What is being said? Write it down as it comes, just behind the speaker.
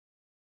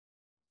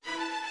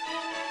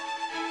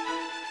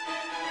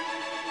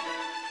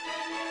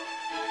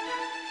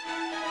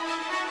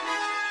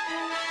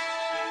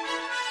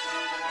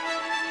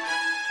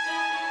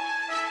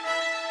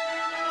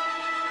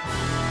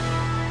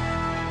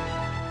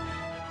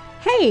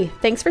Hey,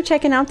 thanks for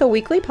checking out the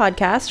weekly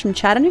podcast from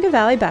Chattanooga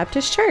Valley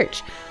Baptist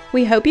Church.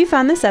 We hope you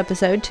found this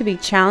episode to be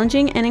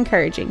challenging and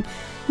encouraging.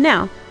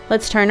 Now,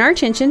 let's turn our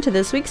attention to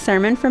this week's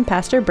sermon from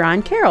Pastor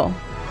Brian Carroll.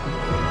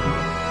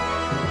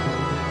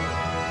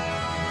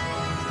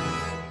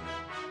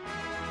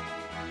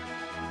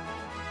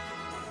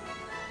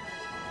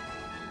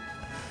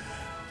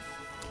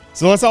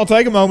 So let's all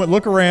take a moment,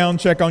 look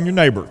around, check on your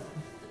neighbor,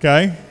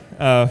 okay?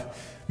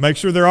 Make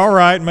sure they're all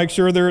right, make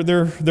sure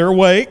they're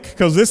awake,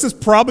 because this is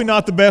probably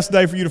not the best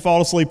day for you to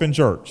fall asleep in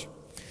church,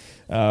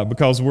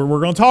 because we're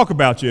going to talk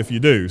about you if you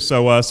do.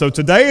 So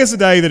today is the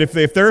day that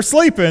if they're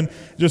sleeping,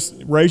 just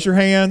raise your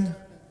hand,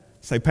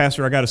 say,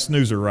 Pastor, I got a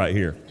snoozer right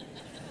here.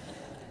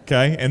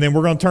 Okay, and then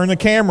we're going to turn the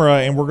camera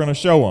and we're going to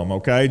show them,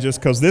 okay, just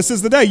because this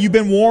is the day. You've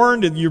been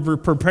warned and you're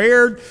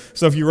prepared.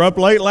 So if you were up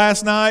late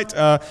last night,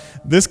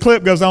 this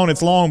clip goes on,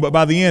 it's long, but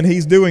by the end,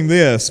 he's doing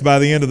this by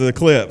the end of the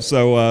clip.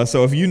 So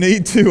if you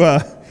need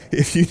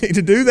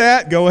to do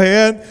that, go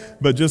ahead,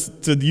 but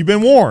you've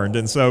been warned.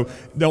 And so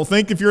don't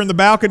think if you're in the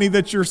balcony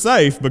that you're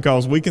safe,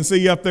 because we can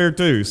see you up there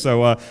too.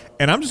 So,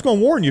 and I'm just going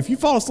to warn you, if you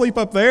fall asleep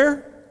up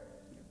there,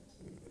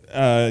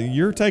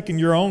 you're taking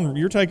your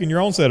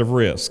own set of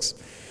risks.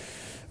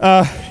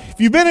 If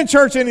you've been in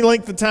church any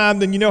length of time,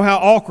 then you know how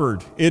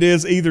awkward it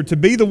is either to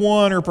be the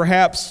one or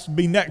perhaps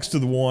be next to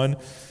the one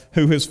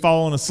who has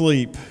fallen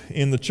asleep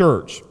in the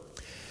church.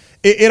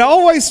 It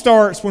always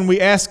starts when we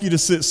ask you to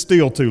sit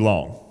still too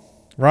long,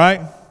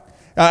 right?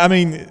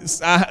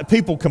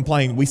 People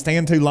complain, we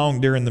stand too long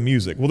during the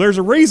music. Well, there's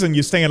a reason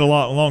you stand a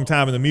long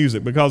time in the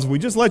music, because we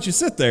just let you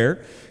sit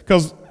there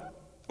because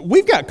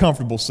we've got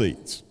comfortable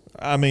seats.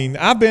 I've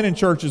been in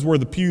churches where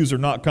the pews are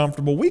not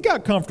comfortable. We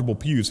got comfortable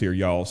pews here,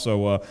 y'all.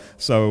 So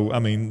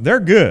they're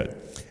good.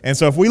 And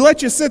so if we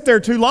let you sit there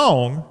too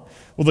long,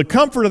 well, the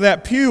comfort of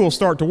that pew will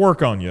start to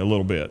work on you a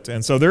little bit.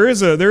 And so there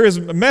is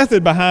a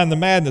method behind the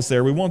madness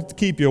there. We want to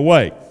keep you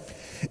awake.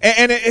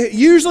 And it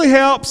usually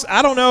helps.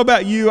 I don't know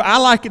about you. I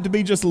like it to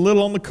be just a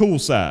little on the cool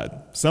side.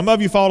 Some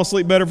of you fall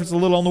asleep better if it's a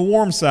little on the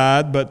warm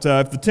side. But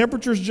if the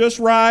temperature's just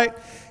right,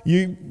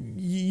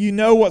 you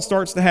know what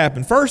starts to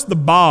happen. First, the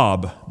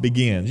bob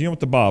begins. You know what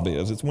the bob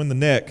is? It's when the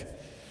neck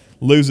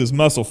loses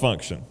muscle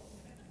function.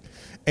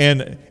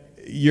 And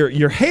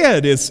your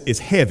head is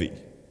heavy,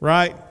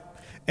 right?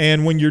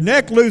 And when your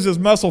neck loses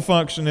muscle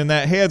function and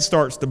that head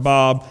starts to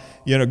bob,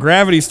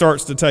 gravity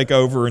starts to take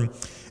over.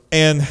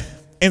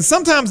 And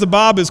sometimes the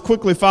bob is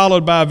quickly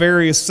followed by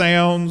various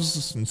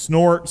sounds and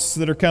snorts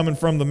that are coming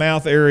from the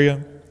mouth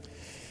area.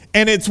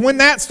 And it's when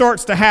that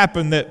starts to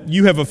happen that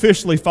you have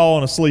officially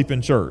fallen asleep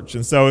in church.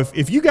 And so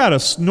if you got a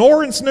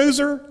snoring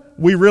snoozer,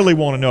 we really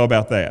want to know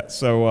about that.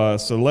 So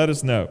let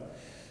us know.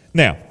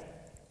 Now,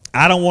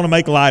 I don't want to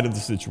make light of the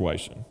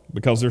situation,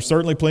 because there's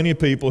certainly plenty of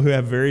people who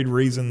have varied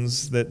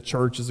reasons that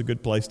church is a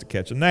good place to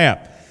catch a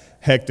nap.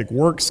 Hectic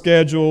work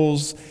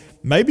schedules.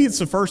 Maybe it's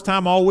the first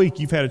time all week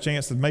you've had a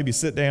chance to maybe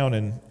sit down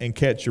and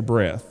catch your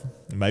breath.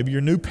 Maybe you're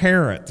a new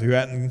parent who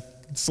hadn't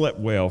slept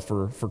well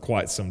for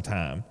quite some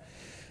time.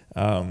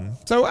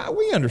 So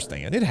we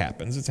understand. It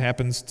happens. It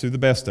happens to the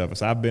best of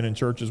us. I've been in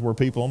churches where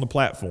people on the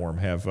platform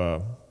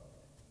have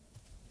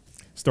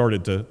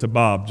started to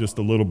bob just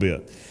a little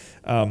bit.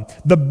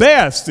 The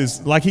best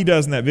is, like he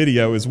does in that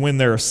video, is when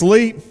they're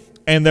asleep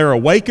and they're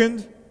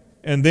awakened,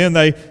 and then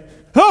they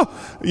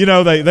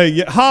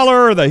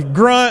holler, or they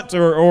grunt,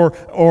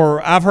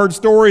 or I've heard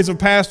stories of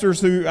pastors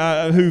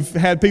who've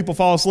had people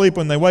fall asleep.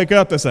 When they wake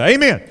up, they say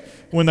amen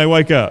when they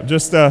wake up.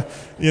 Just all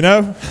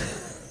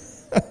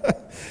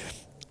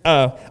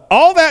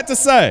that to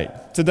say,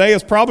 today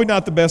is probably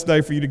not the best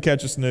day for you to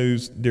catch a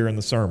snooze during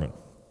the sermon.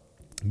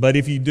 But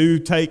if you do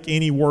take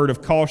any word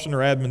of caution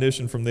or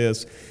admonition from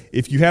this,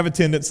 if you have a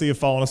tendency of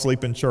falling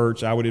asleep in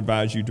church, I would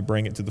advise you to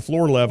bring it to the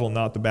floor level,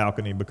 not the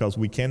balcony, because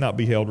we cannot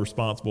be held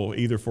responsible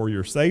either for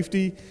your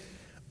safety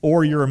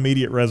or your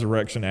immediate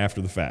resurrection after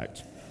the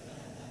fact.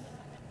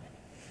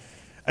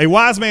 A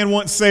wise man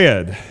once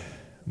said,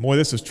 boy,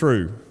 this is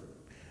true,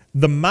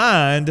 the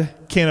mind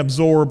can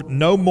absorb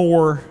no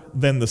more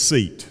than the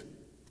seat.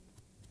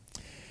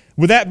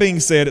 With that being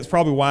said, it's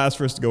probably wise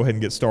for us to go ahead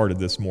and get started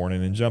this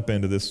morning and jump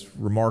into this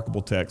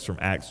remarkable text from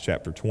Acts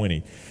chapter 20.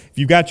 If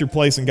you've got your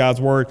place in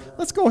God's Word,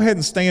 let's go ahead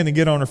and stand and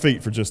get on our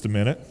feet for just a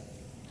minute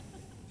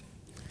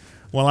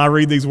while I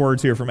read these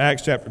words here from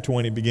Acts chapter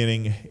 20,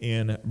 beginning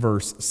in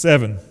verse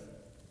 7.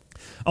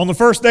 On the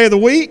first day of the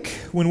week,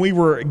 when we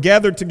were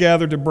gathered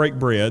together to break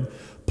bread,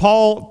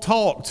 Paul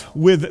talked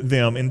with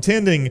them,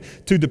 intending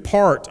to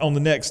depart on the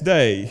next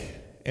day,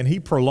 and he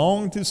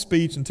prolonged his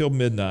speech until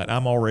midnight.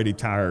 I'm already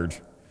tired.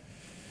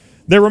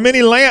 There were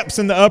many lamps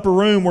in the upper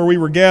room where we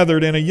were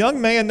gathered, and a young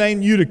man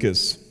named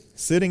Eutychus,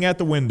 sitting at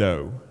the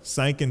window,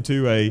 sank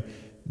into a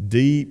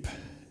deep,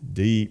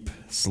 deep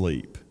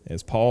sleep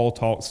as Paul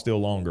talked still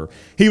longer.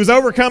 He was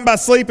overcome by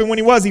sleep, and when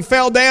he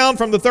fell down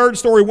from the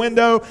third-story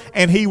window,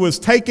 and he was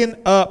taken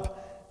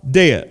up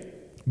dead.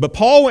 But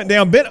Paul went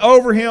down, bent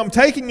over him,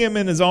 taking him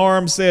in his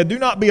arms, said, "Do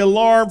not be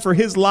alarmed, for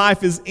his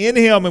life is in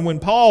him." And when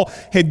Paul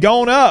had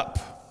gone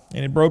up,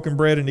 and had broken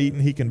bread and eaten,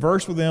 he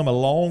conversed with them a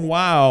long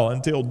while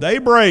until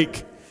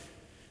daybreak,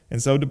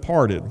 and so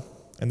departed.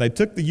 And they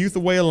took the youth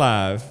away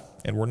alive,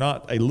 and were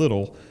not a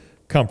little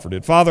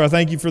comforted. Father, I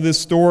thank you for this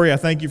story. I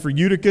thank you for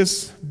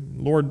Eutychus,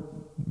 Lord,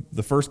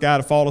 the first guy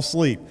to fall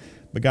asleep.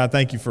 But God,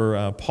 thank you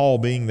for Paul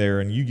being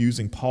there and you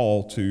using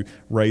Paul to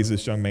raise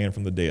this young man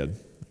from the dead.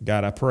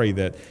 God, I pray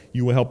that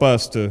you will help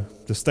us to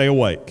stay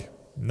awake,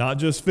 not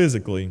just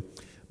physically,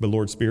 but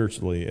Lord,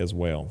 spiritually as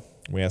well.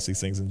 We ask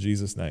these things in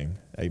Jesus' name.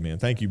 Amen.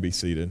 Thank you. Be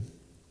seated.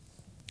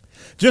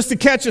 Just to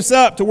catch us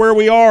up to where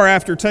we are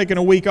after taking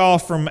a week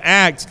off from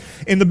Acts,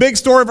 in the big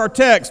story of our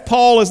text,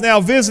 Paul is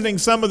now visiting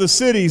some of the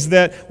cities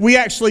that we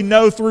actually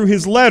know through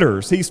his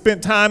letters. He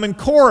spent time in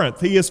Corinth.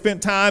 He has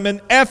spent time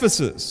in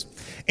Ephesus.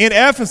 In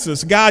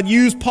Ephesus, God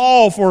used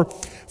Paul for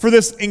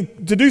this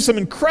to do some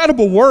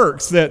incredible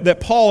works that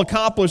Paul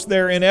accomplished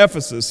there in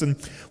Ephesus. And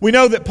we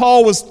know that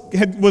Paul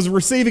was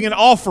receiving an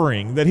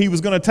offering that he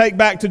was going to take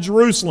back to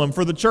Jerusalem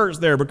for the church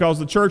there, because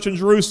the church in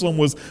Jerusalem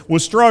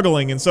was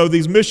struggling. And so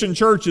these mission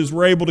churches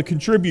were able to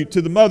contribute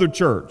to the mother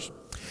church.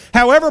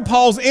 However,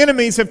 Paul's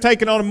enemies have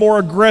taken on a more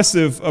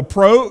aggressive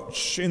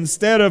approach.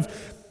 Instead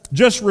of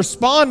just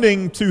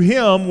responding to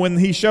him when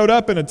he showed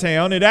up in a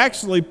town, it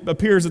actually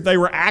appears that they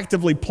were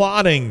actively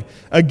plotting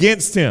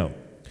against him.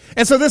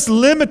 And so this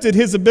limited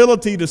his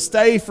ability to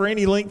stay for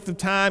any length of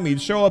time.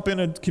 He'd show up in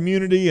a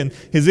community and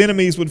his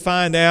enemies would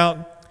find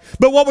out.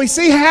 But what we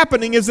see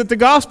happening is that the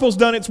gospel's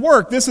done its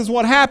work. This is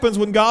what happens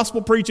when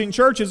gospel preaching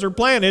churches are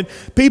planted.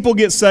 People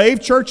get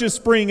saved, churches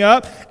spring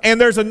up, and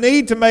there's a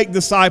need to make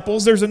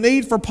disciples. There's a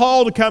need for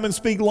Paul to come and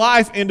speak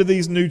life into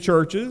these new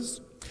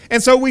churches.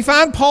 And so we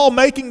find Paul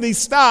making these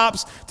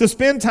stops to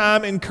spend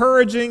time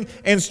encouraging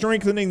and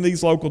strengthening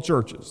these local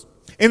churches.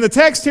 In the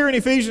text here in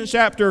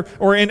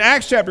in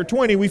Acts chapter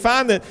 20, we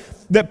find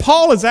that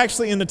Paul is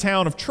actually in the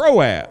town of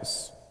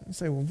Troas. You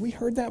say, well, have we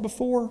heard that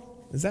before?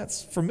 Is that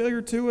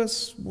familiar to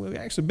us? We've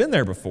actually been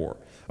there before.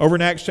 Over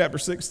in Acts chapter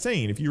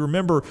 16, if you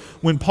remember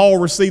when Paul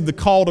received the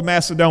call to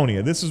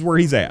Macedonia, this is where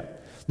he's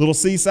at. Little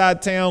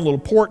seaside town, little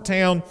port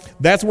town.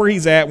 That's where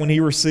he's at when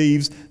he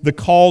receives the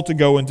call to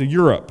go into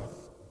Europe.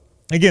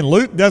 Again,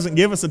 Luke doesn't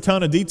give us a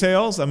ton of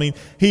details. I mean,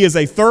 he is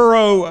a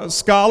thorough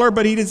scholar,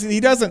 but he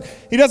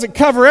doesn't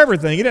cover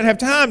everything. He doesn't have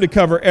time to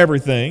cover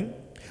everything.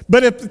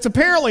 But it's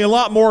apparently a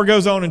lot more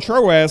goes on in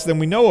Troas than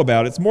we know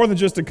about. It's more than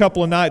just a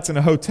couple of nights in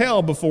a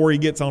hotel before he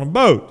gets on a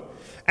boat.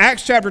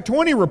 Acts chapter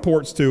 20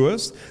 reports to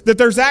us that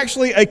there's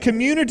actually a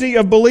community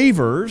of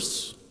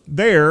believers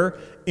there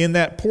in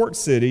that port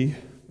city,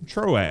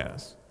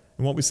 Troas.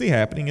 And what we see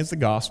happening is the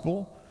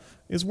gospel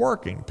is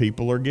working.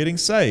 People are getting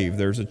saved.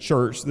 There's a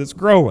church that's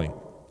growing.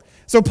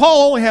 So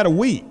Paul only had a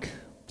week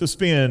to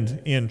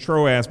spend in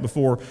Troas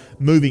before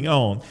moving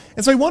on.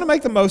 And so he wanted to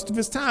make the most of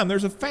his time.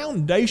 There's a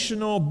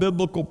foundational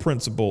biblical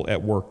principle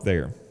at work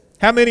there.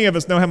 How many of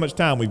us know how much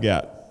time we've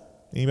got?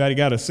 Anybody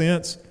got a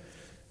sense?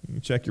 You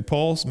can check your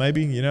pulse,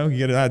 maybe, you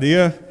get an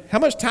idea. How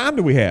much time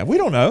do we have? We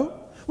don't know.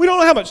 We don't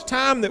know how much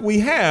time that we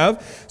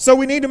have, so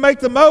we need to make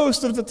the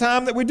most of the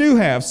time that we do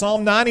have.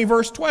 Psalm 90,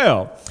 verse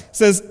 12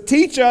 says,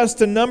 "Teach us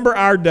to number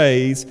our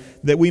days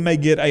that we may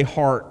get a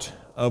heart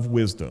of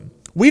wisdom."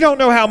 We don't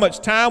know how much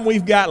time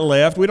we've got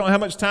left. We don't know how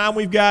much time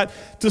we've got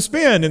to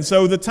spend. And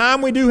so the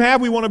time we do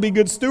have, we want to be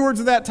good stewards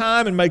of that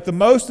time and make the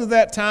most of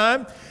that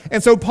time.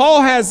 And so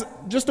Paul has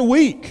just a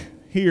week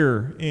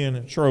here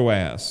in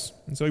Troas.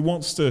 And so he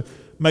wants to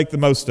make the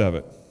most of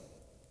it.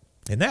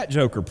 And that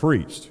joker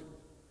preached.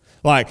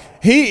 Like,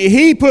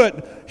 he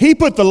put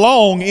the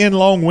long in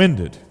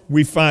long-winded,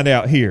 we find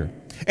out here.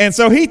 And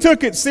so he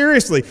took it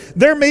seriously.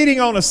 They're meeting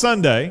on a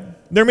Sunday.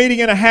 They're meeting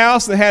in a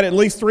house that had at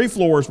least 3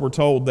 floors, we're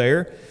told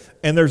there.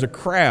 And there's a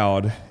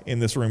crowd in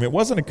this room. It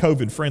wasn't a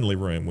COVID-friendly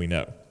room, we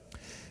know.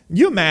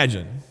 You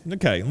imagine,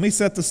 okay, let me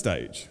set the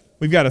stage.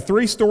 We've got a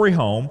 3-story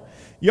home.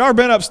 You ever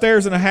been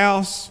upstairs in a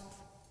house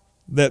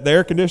that the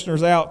air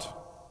conditioner's out?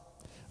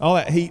 All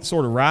that heat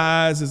sort of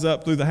rises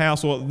up through the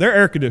house. Well, their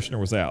air conditioner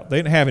was out. They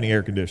didn't have any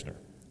air conditioner,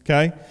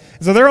 okay?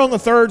 So they're on the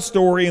 3rd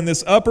story in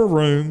this upper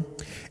room.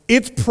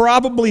 It's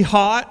probably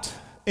hot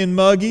and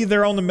muggy.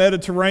 They're on the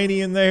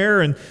Mediterranean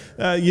there, and,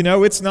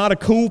 it's not a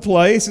cool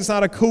place. It's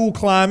not a cool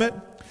climate.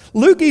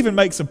 Luke even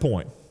makes a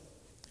point.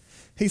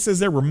 He says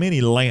there were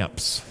many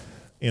lamps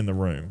in the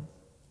room.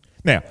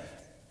 Now,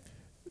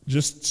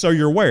 just so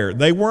you're aware,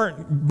 they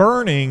weren't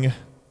burning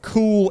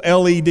cool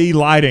LED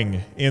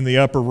lighting in the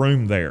upper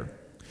room there.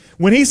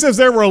 When he says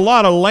there were a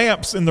lot of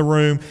lamps in the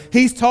room,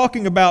 he's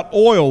talking about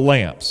oil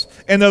lamps.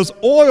 And those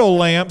oil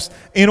lamps,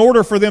 in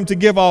order for them to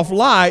give off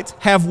light,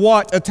 have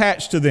what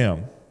attached to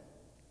them?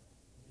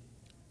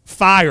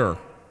 Fire.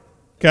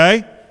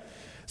 Okay?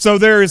 So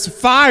there is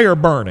fire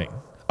burning.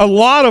 A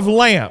lot of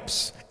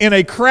lamps in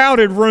a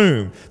crowded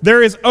room.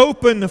 There is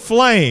open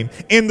flame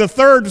in the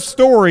 3rd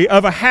story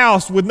of a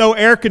house with no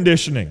air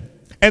conditioning.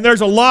 And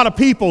there's a lot of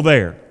people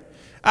there.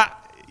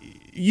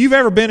 You've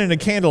ever been in a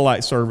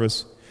candlelight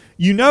service?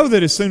 You know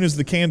that as soon as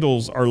the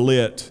candles are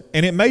lit,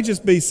 and it may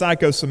just be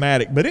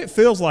psychosomatic, but it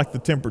feels like the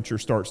temperature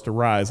starts to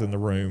rise in the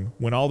room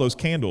when all those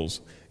candles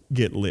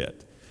get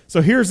lit.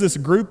 So here's this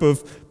group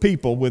of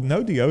people with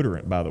no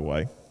deodorant, by the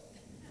way,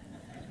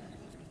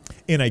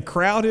 in a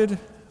crowded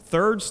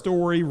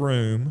third-story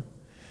room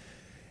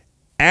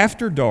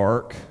after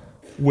dark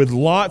with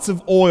lots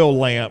of oil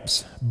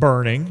lamps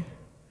burning.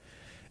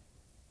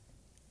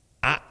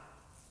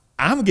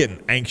 I'm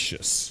getting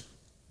anxious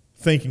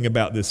thinking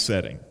about this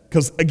setting.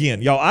 Because,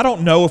 again, y'all, I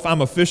don't know if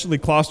I'm officially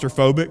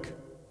claustrophobic,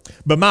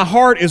 but my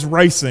heart is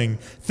racing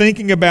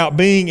thinking about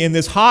being in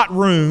this hot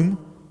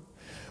room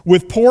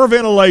with poor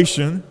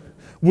ventilation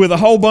with a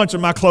whole bunch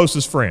of my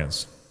closest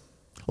friends.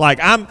 Like,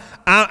 I'm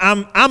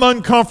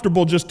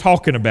uncomfortable just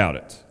talking about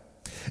it.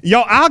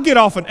 Y'all, I'll get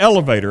off an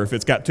elevator if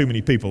it's got too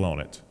many people on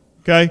it,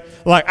 okay?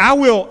 Like, I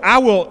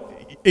will,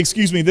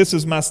 excuse me, this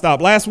is my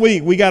stop. Last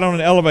week, we got on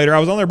an elevator. I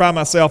was on there by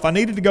myself. I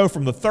needed to go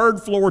from the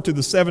 3rd floor to the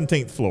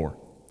 17th floor.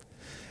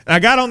 And I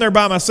got on there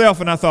by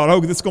myself, and I thought, oh,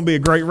 this is going to be a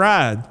great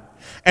ride.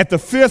 At the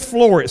 5th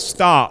floor, it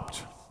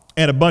stopped,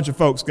 and a bunch of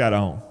folks got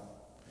on.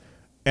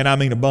 And I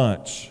mean a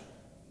bunch.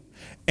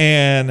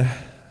 And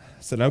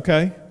I said,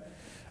 okay,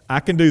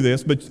 I can do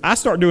this. But I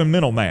start doing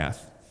mental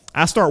math.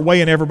 I start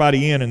weighing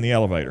everybody in the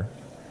elevator.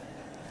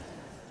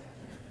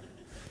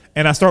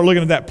 And I start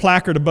looking at that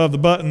placard above the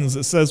buttons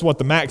that says what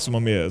the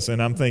maximum is.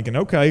 And I'm thinking,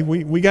 okay,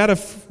 we got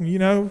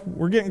to,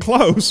 we're getting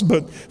close,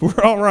 but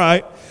we're all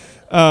right.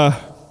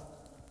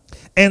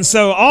 And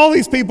so all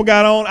these people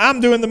got on. I'm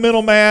doing the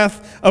mental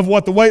math of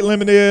what the weight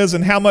limit is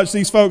and how much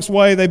these folks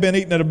weigh. They've been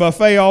eating at a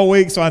buffet all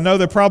week, so I know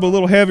they're probably a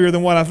little heavier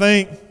than what I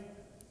think.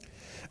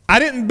 I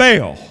didn't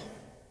bail.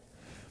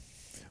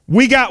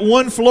 We got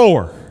one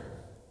floor,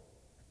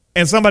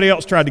 and somebody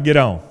else tried to get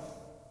on.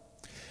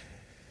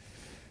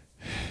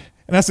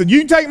 And I said, you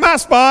can take my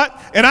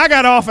spot, and I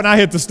got off and I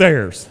hit the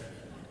stairs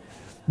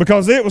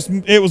because it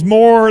was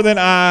more than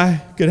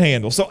I could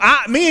handle. So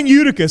me and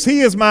Eutychus,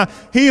 he is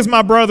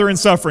my brother in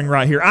suffering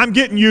right here. I'm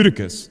getting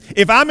Eutychus.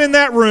 If I'm in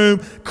that room,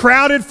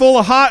 crowded full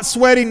of hot,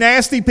 sweaty,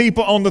 nasty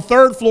people on the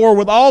 3rd floor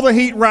with all the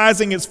heat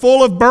rising, it's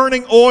full of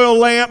burning oil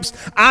lamps,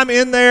 I'm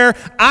in there,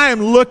 I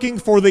am looking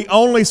for the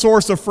only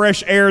source of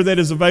fresh air that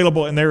is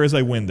available, and there is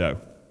a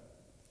window.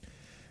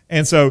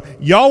 And so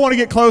y'all want to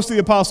get close to the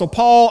Apostle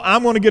Paul,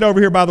 I'm going to get over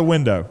here by the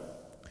window.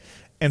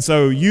 And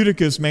so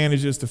Eutychus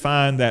manages to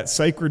find that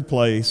sacred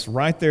place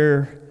right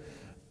there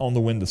on the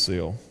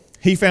windowsill.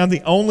 He found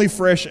the only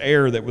fresh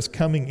air that was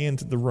coming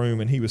into the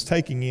room, and he was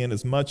taking in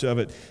as much of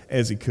it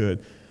as he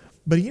could.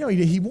 But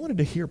he wanted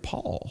to hear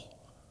Paul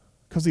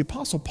because the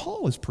Apostle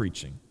Paul is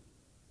preaching,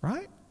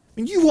 right? I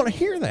mean, you want to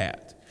hear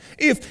that.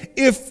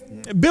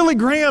 If Billy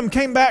Graham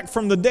came back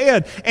from the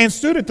dead and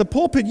stood at the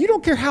pulpit, you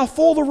don't care how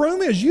full the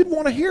room is, you'd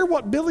want to hear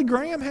what Billy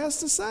Graham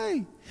has to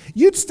say.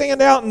 You'd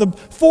stand out in the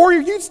foyer,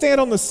 you'd stand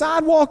on the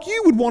sidewalk,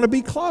 you would want to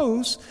be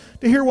close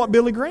to hear what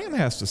Billy Graham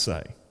has to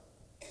say.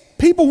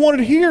 People wanted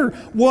to hear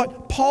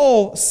what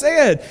Paul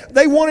said.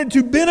 They wanted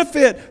to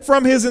benefit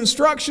from his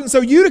instruction.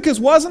 So Eutychus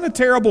wasn't a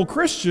terrible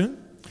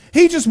Christian.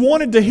 He just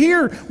wanted to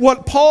hear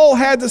what Paul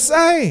had to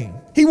say.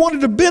 He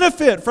wanted to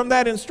benefit from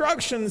that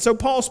instruction. So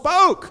Paul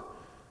spoke.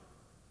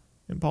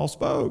 And Paul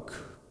spoke.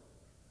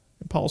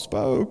 And Paul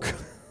spoke.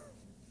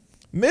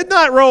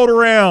 Midnight rolled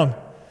around.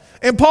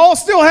 And Paul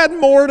still had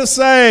more to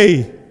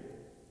say.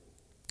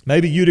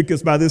 Maybe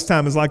Eutychus by this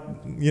time is like,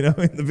 in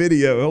the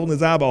video, holding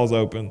his eyeballs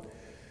open.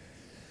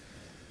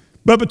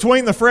 But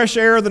between the fresh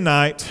air of the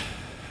night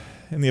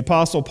and the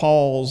Apostle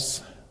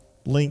Paul's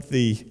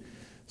lengthy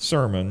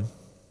sermon,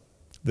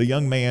 the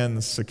young man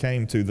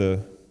succumbed to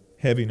the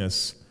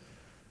heaviness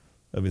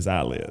of his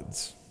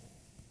eyelids.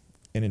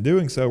 And in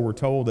doing so, we're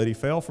told that he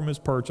fell from his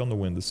perch on the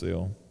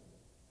windowsill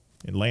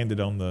and landed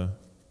on the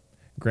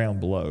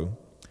ground below,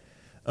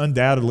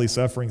 undoubtedly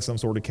suffering some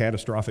sort of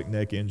catastrophic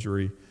neck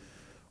injury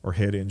or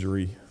head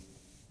injury.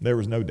 There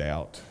was no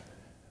doubt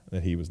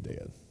that he was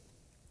dead.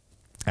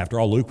 After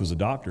all, Luke was a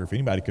doctor. If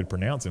anybody could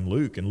pronounce him,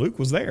 Luke. And Luke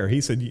was there. He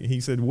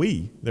said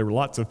we. There were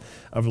lots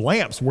of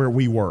lamps where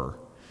we were.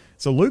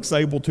 So Luke's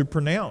able to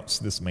pronounce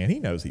this man. He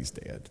knows he's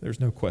dead.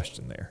 There's no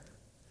question there.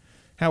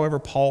 However,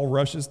 Paul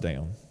rushes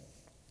down.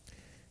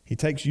 He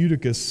takes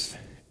Eutychus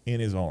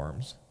in his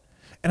arms.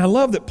 And I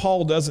love that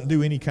Paul doesn't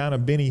do any kind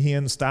of Benny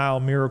Hinn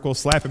style miracle,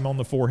 slap him on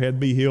the forehead,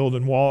 be healed,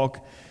 and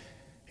walk.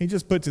 He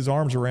just puts his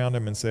arms around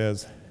him and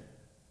says,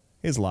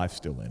 his life's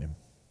still in him.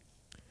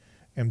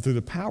 And through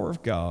the power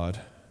of God,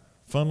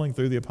 funneling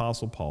through the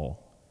Apostle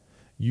Paul,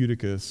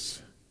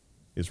 Eutychus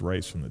is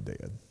raised from the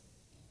dead.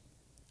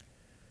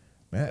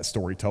 Man, that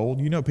story told.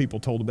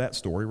 People told that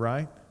story,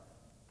 right?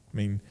 I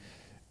mean,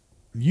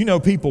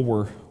 people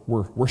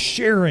were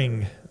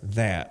sharing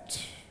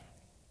that.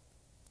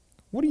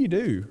 What do you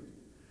do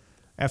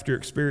after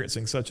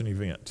experiencing such an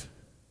event?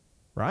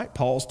 Right?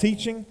 Paul's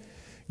teaching.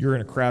 You're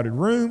in a crowded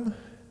room.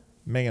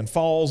 Man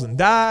falls and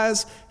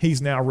dies.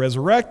 He's now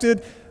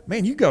resurrected.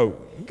 Man, you go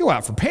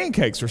out for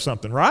pancakes or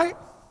something, right?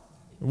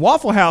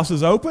 Waffle House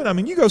is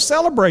open. You go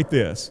celebrate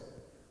this.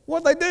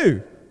 What'd they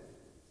do?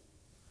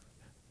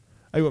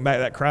 They went back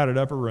to that crowded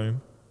upper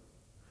room,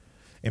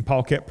 and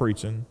Paul kept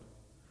preaching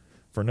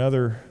for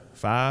another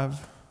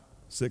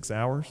 5-6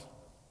 hours.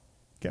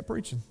 Kept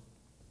preaching.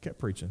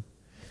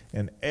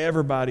 And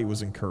everybody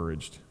was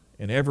encouraged,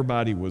 and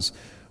everybody was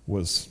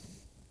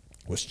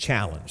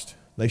challenged.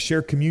 They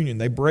shared communion.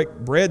 They break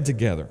bread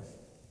together.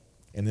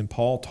 And then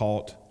Paul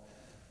taught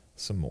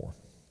some more.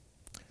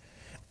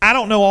 I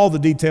don't know all the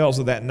details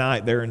of that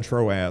night there in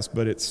Troas,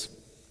 but it's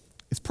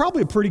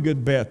probably a pretty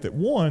good bet that,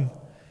 one,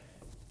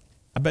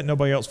 I bet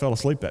nobody else fell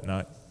asleep that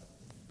night.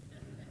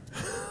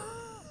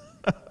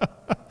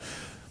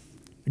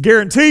 I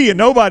guarantee you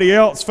nobody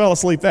else fell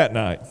asleep that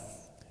night.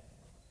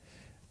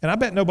 And I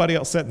bet nobody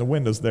else sat in the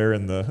windows there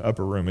in the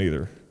upper room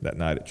either that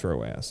night at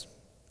Troas.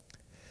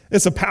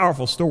 It's a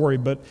powerful story,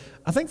 but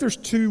I think there's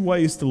two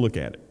ways to look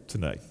at it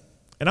today.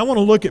 And I want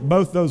to look at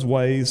both those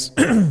ways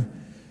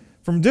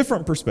from a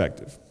different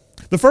perspective.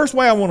 The first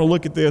way I want to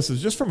look at this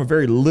is just from a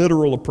very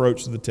literal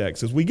approach to the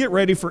text. As we get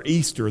ready for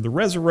Easter, the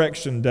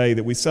resurrection day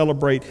that we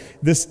celebrate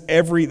this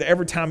every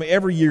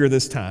year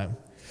this time,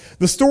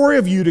 the story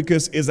of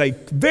Eutychus is a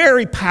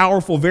very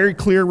powerful, very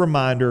clear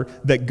reminder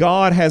that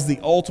God has the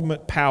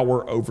ultimate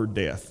power over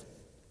death.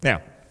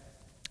 Now,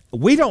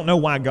 we don't know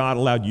why God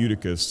allowed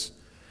Eutychus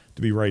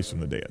to be raised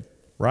from the dead,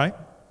 right?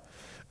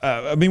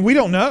 We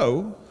don't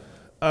know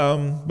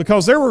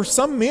because there were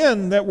some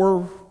men that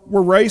were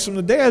raised from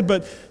the dead,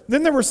 but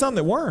then there were some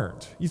that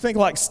weren't. You think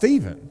like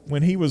Stephen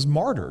when he was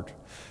martyred.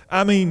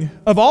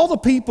 Of all the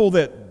people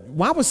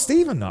why was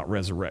Stephen not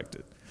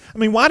resurrected?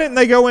 Why didn't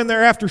they go in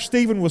there after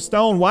Stephen was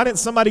stoned? Why didn't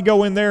somebody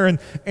go in there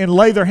and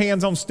lay their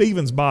hands on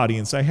Stephen's body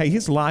and say, hey,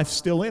 his life's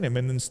still in him,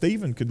 and then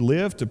Stephen could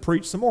live to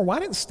preach some more? Why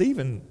didn't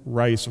Stephen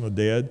rise from the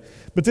dead?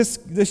 But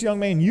this young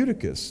man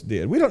Eutychus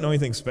did. We don't know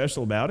anything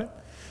special about it.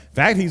 In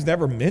fact, he's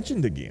never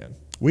mentioned again.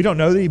 We don't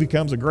know that he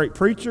becomes a great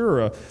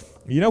preacher.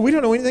 We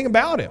don't know anything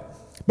about him.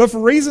 But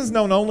for reasons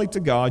known only to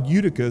God,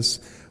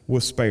 Eutychus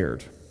was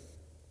spared.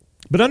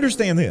 But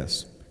understand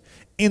this.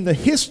 In the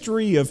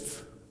history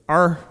of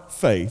our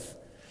faith,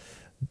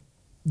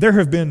 there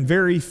have been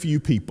very few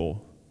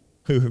people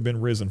who have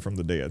been risen from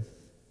the dead,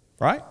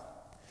 right?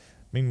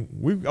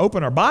 We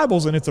open our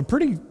Bibles and it's a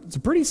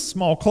pretty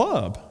small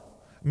club.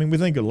 We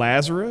think of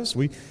Lazarus,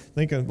 we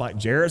think of like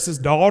Jairus'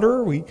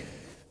 daughter, we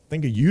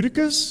think of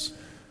Eutychus.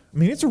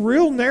 It's a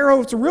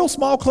real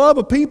small club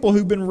of people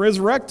who've been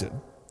resurrected.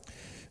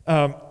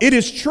 It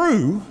is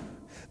true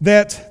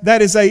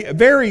that is a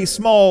very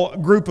small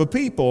group of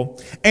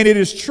people, and it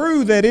is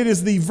true that it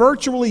is the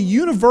virtually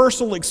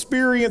universal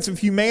experience of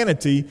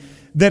humanity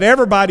that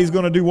everybody's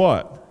going to do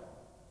what?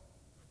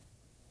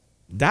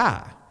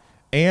 Die.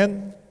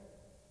 And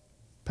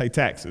pay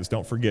taxes.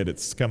 Don't forget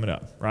it's coming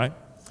up, right?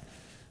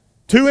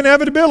 Two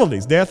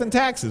inevitabilities, death and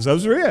taxes.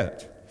 Those are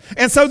it.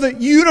 And so the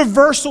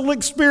universal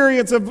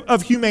experience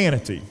of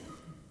humanity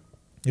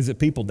is that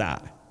people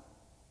die.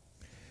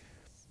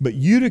 But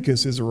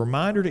Eutychus is a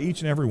reminder to each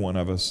and every one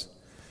of us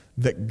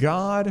that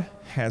God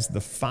has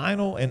the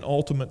final and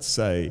ultimate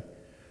say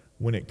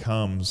when it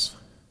comes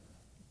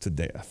to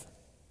death.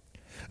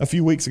 A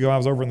few weeks ago, I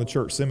was over in the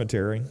church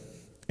cemetery,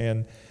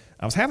 and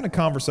I was having a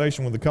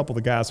conversation with a couple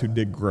of the guys who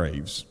dig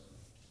graves.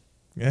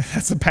 Yeah,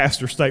 that's a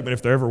pastor statement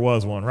if there ever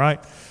was one,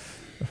 right?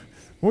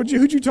 Who'd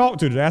you talk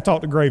to today? I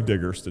talked to grave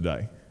diggers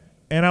today.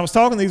 And I was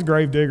talking to these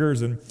grave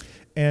diggers,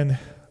 and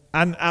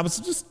I was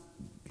just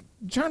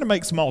trying to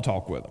make small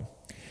talk with them.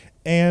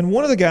 And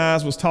one of the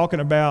guys was talking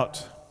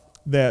about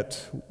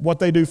that what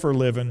they do for a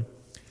living,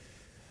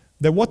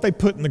 that what they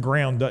put in the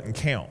ground doesn't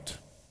count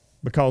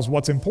because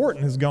what's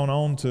important has gone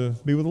on to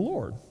be with the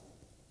Lord.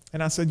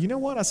 And I said, you know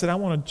what? I said, I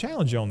want to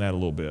challenge you on that a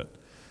little bit.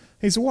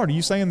 He said, what, are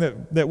you saying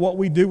that what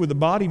we do with the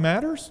body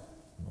matters?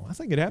 Well, I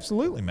think it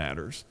absolutely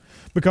matters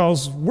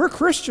because we're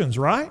Christians,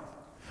 right?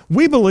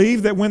 We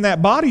believe that when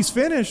that body's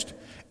finished,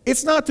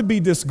 it's not to be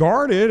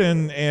discarded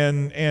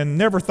and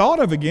never thought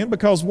of again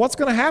because what's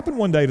going to happen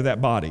one day to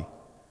that body?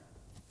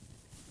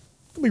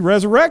 It'll be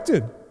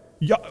resurrected.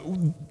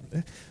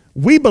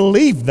 We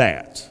believe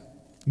that.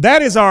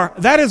 That is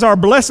our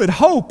blessed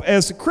hope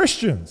as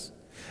Christians.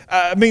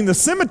 The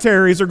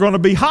cemeteries are going to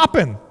be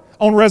hopping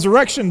on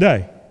Resurrection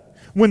Day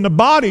when the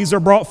bodies are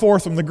brought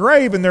forth from the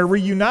grave and they're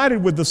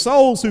reunited with the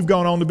souls who've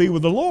gone on to be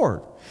with the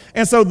Lord.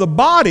 And so the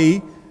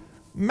body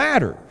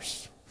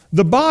matters.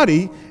 The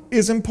body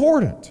is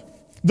important.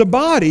 The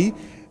body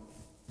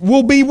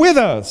will be with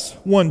us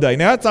one day.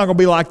 Now, it's not going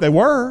to be like they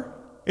were.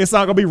 It's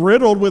not going to be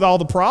riddled with all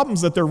the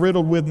problems that they're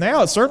riddled with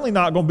now. It's certainly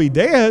not going to be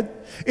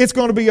dead. It's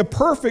going to be a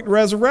perfect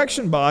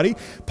resurrection body.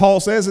 Paul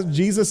says that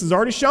Jesus has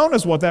already shown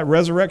us what that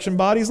resurrection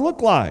bodies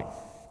look like.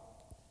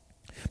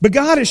 But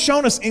God has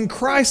shown us in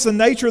Christ the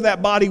nature of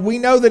that body. We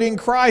know that in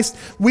Christ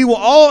we will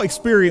all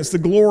experience the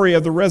glory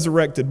of the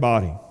resurrected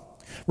body.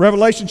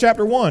 Revelation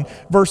chapter 1,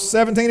 verse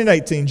 17 and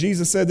 18,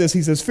 Jesus said this.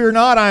 He says, "Fear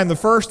not, I am the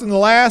first and the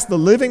last, the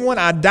living one.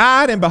 I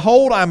died, and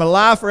behold, I am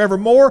alive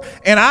forevermore,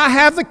 and I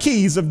have the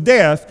keys of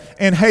death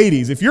and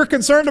Hades." If you're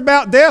concerned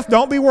about death,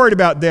 don't be worried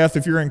about death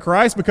if you're in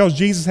Christ, because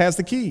Jesus has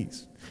the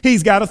keys.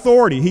 He's got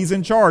authority. He's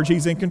in charge.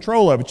 He's in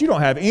control of it. You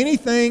don't have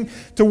anything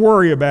to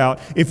worry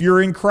about if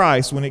you're in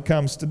Christ when it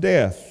comes to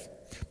death.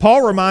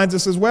 Paul reminds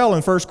us as well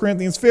in 1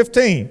 Corinthians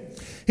 15.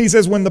 He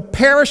says, when the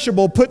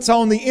perishable puts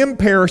on the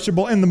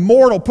imperishable and the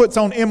mortal puts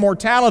on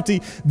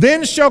immortality,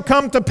 then shall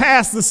come to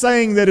pass the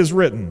saying that is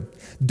written.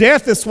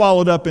 Death is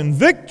swallowed up in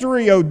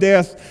victory, O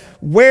death.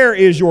 Where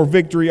is your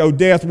victory, O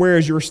death? Where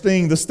is your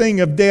sting? The sting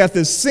of death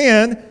is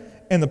sin,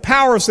 and the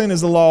power of sin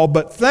is the law.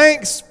 But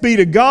thanks be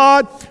to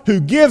God who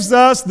gives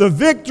us the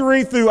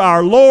victory through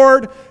our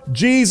Lord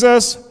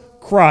Jesus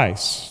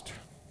Christ.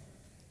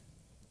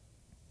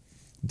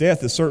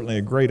 Death is certainly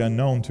a great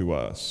unknown to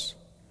us.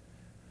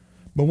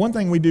 But one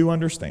thing we do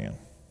understand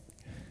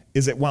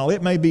is that while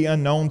it may be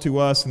unknown to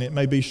us and it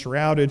may be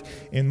shrouded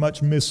in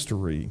much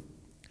mystery,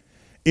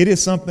 it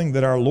is something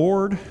that our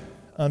Lord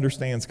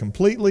understands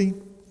completely,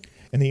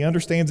 and He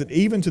understands it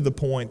even to the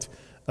point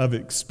of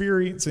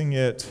experiencing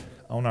it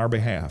on our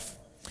behalf.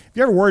 If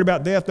you're ever worried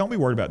about death, don't be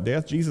worried about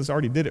death. Jesus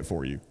already did it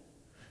for you.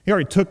 He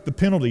already took the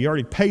penalty. He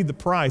already paid the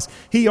price.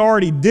 He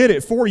already did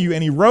it for you,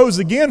 and He rose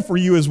again for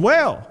you as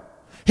well.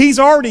 He's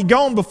already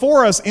gone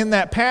before us in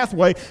that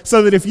pathway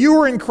so that if you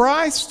are in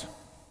Christ,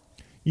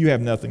 you have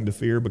nothing to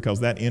fear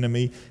because that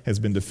enemy has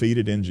been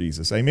defeated in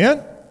Jesus.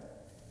 Amen?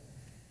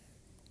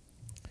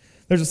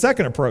 There's a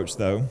second approach,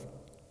 though.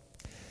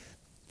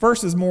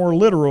 First is more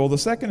literal. The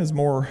second is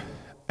more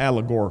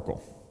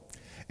allegorical.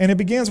 And it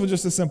begins with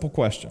just a simple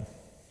question.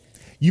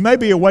 You may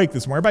be awake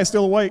this morning. Everybody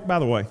still awake, by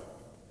the way?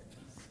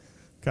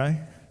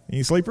 Okay.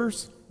 Any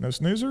sleepers? No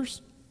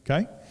snoozers?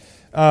 Okay.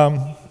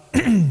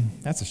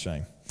 That's a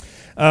shame.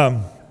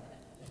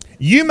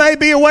 You may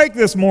be awake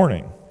this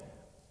morning,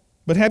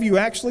 but have you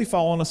actually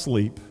fallen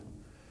asleep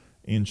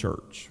in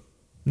church?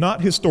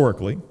 Not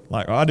historically,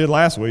 like I did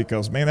last week,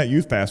 because, man, that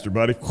youth pastor,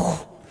 buddy.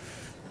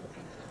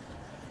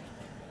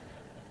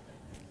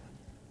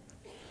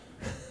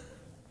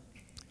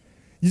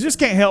 You just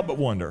can't help but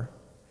wonder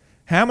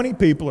how many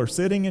people are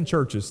sitting in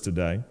churches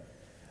today,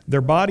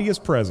 their body is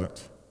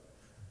present,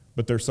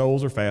 but their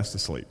souls are fast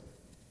asleep.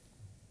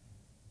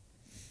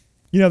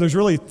 You know, there's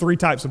really three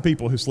types of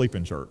people who sleep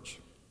in church.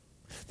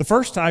 The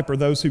first type are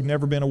those who've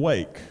never been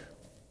awake.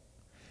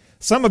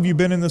 Some of you have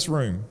been in this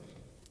room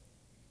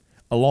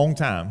a long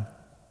time,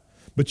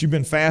 but you've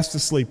been fast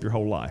asleep your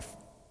whole life.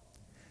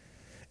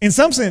 In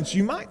some sense,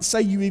 you might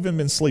say you've even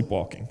been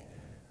sleepwalking.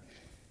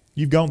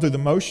 You've gone through the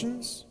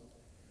motions,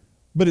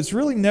 but it's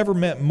really never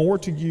meant more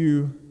to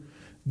you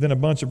than a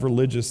bunch of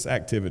religious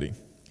activity.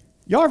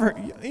 Y'all ever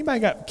heard, anybody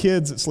got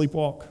kids that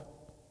sleepwalk?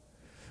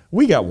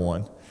 We got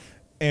one.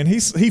 And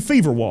he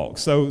fever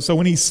walks. So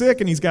when he's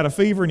sick and he's got a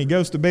fever and he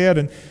goes to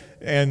bed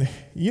and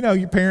you know,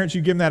 your parents,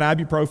 you give him that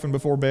ibuprofen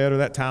before bed or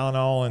that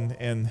Tylenol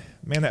and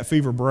man, that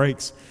fever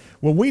breaks.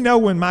 Well, we know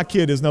when my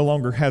kid no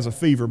longer has a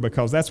fever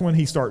because that's when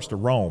he starts to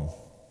roam.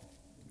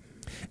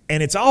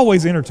 And it's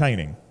always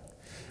entertaining.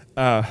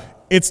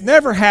 It's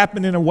never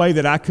happened in a way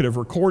that I could have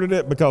recorded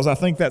it because I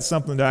think that's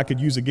something that I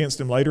could use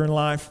against him later in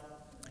life.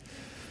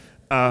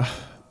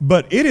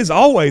 But it is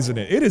always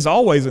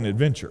an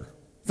adventure.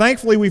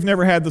 Thankfully, we've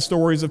never had the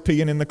stories of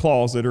peeing in the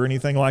closet or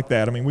anything like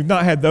that. I mean, we've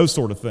not had those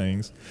sort of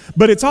things.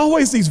 But it's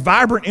always these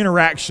vibrant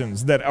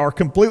interactions that are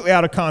completely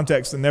out of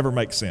context and never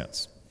make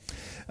sense.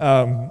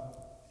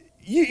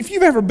 If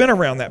you've ever been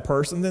around that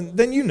person,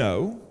 then you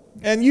know.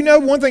 And you know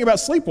one thing about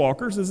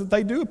sleepwalkers is that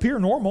they do appear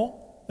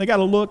normal. They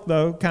got a look,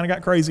 though, kind of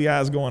got crazy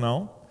eyes going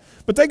on.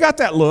 But they got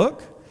that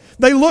look.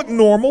 They look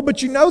normal,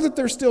 but you know that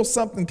there's still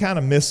something kind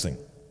of missing.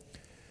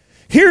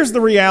 Here's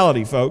the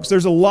reality, folks.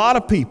 There's a lot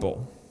of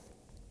people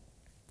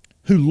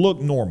who look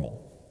normal.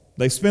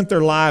 They spent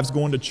their lives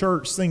going to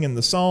church, singing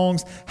the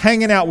songs,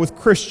 hanging out with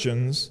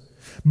Christians,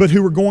 but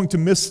who are going to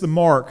miss the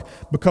mark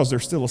because they're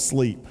still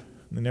asleep.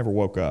 They never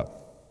woke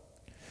up.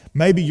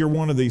 Maybe you're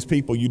one of these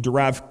people. You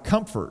derive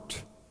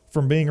comfort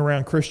from being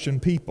around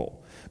Christian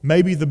people.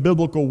 Maybe the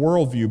biblical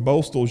worldview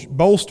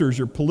bolsters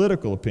your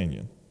political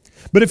opinion.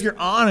 But if you're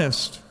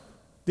honest,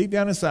 deep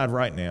down inside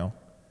right now,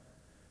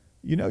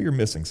 you know you're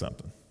missing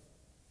something.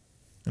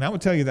 And I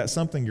would tell you that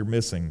something you're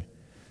missing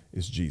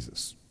is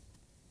Jesus.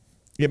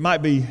 It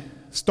might be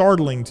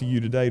startling to you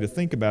today to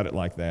think about it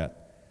like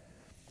that.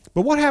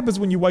 But what happens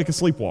when you wake a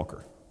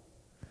sleepwalker?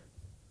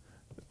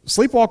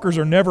 Sleepwalkers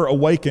are never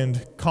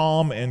awakened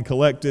calm and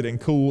collected and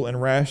cool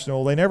and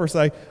rational. They never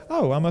say,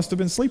 oh, I must have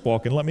been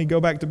sleepwalking. Let me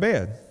go back to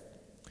bed.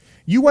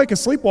 You wake a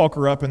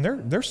sleepwalker up and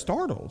they're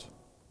startled.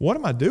 What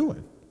am I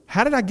doing?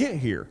 How did I get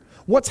here?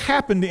 What's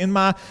happened in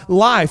my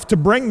life to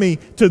bring me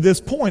to this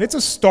point? It's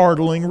a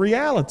startling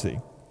reality.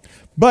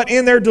 But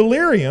in their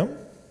delirium,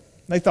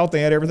 they thought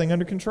they had everything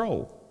under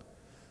control.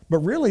 But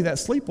really, that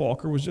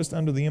sleepwalker was just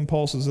under the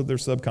impulses of their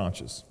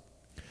subconscious.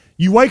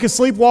 You wake a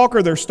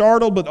sleepwalker, they're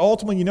startled, but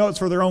ultimately you know it's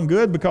for their own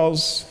good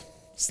because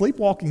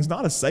sleepwalking is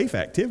not a safe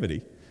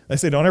activity. They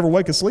say, don't ever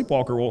wake a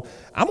sleepwalker. Well,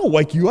 I'm going to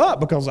wake you up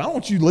because I don't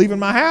want you leaving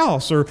my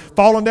house or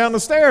falling down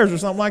the stairs or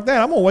something like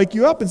that. I'm going to wake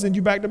you up and send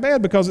you back to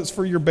bed because it's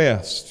for your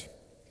best.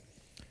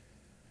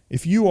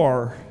 If you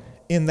are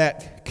in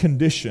that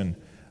condition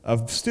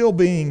of still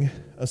being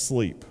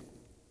asleep,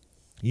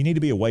 you need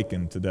to be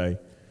awakened today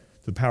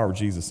to the power of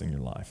Jesus in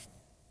your life.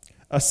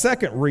 A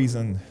second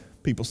reason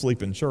people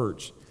sleep in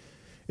church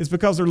is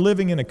because they're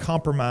living in a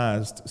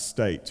compromised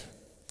state.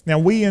 Now,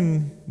 we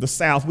in the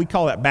South, we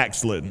call that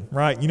backslidden,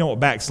 right? You know what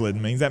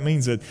backslidden means. That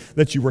means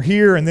that you were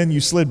here and then you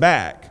slid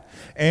back.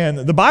 And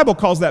the Bible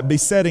calls that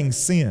besetting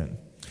sin.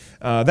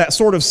 That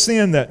sort of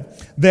sin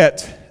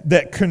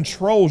that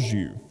controls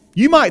you.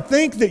 You might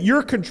think that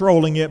you're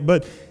controlling it,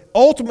 but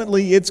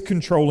ultimately it's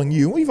controlling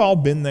you. We've all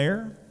been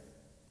there,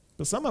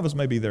 but some of us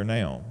may be there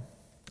now.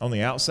 On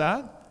the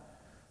outside,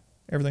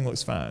 everything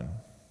looks fine.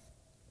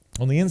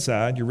 On the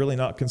inside, you're really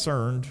not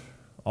concerned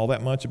all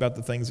that much about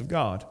the things of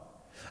God.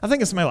 I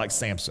think of somebody like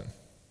Samson.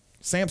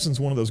 Samson's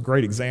one of those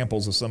great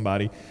examples of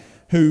somebody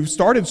who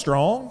started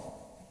strong,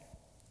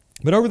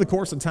 but over the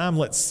course of time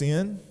let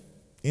sin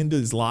into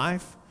his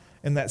life,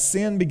 and that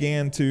sin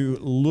began to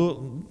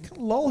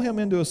lull him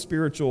into a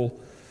spiritual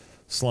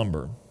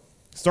slumber.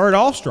 Started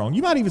off strong.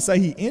 You might even say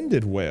he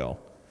ended well,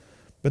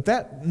 but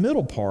that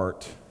middle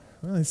part,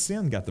 well, his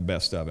sin got the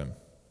best of him.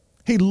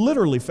 He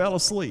literally fell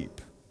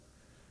asleep.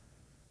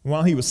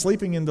 While he was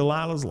sleeping in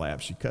Delilah's lap,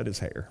 she cut his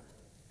hair.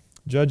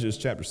 Judges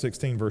chapter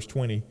 16, verse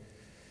 20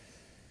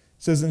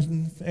 says,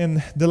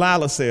 and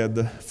Delilah said,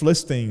 the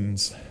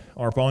Philistines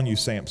are upon you,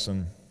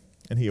 Samson.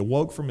 And he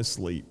awoke from his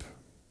sleep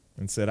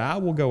and said, I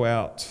will go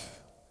out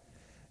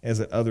as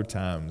at other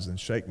times and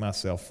shake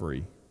myself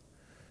free.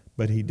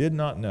 But he did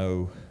not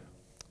know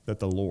that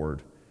the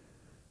Lord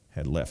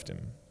had left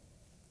him.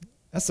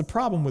 That's the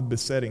problem with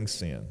besetting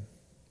sin.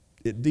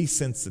 It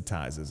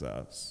desensitizes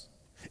us.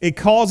 It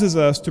causes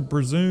us to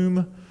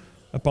presume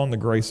upon the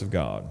grace of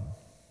God.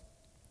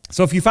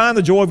 So if you find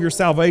the joy of your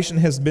salvation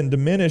has been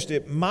diminished,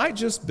 it might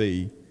just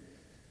be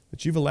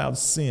that you've allowed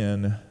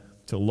sin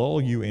to lull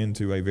you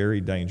into a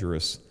very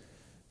dangerous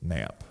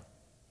nap.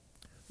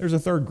 There's a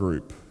third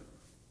group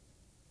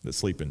that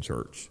sleep in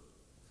church.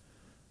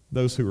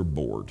 Those who are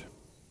bored.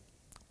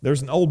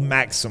 There's an old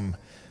maxim,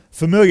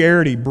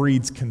 familiarity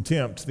breeds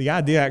contempt. The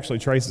idea actually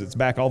traces its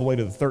back all the way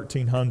to the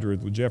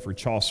 1300s with Geoffrey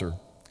Chaucer.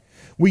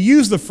 We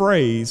use the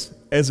phrase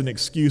as an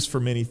excuse for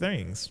many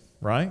things,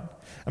 right?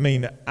 I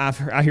mean,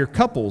 I hear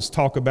couples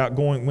talk about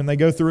when they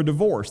go through a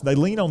divorce, they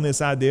lean on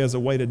this idea as a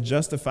way to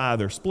justify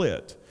their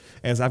split.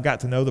 As I've got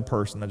to know the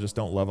person, I just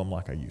don't love them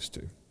like I used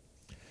to.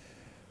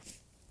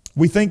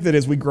 We think that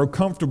as we grow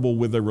comfortable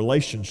with a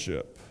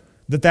relationship,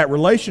 that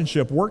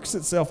relationship works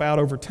itself out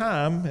over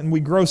time, and we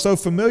grow so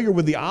familiar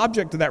with the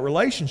object of that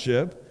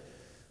relationship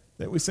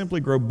that we simply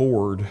grow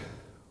bored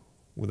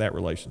with that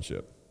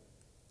relationship.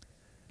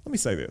 Let me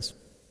say this.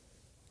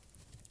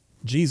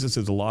 Jesus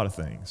is a lot of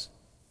things,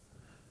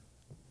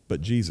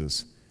 but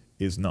Jesus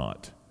is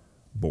not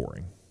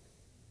boring.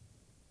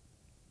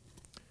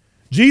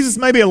 Jesus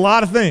may be a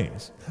lot of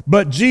things,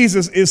 but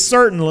Jesus is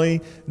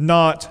certainly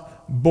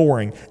not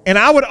boring. And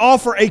I would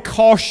offer a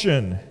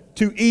caution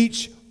to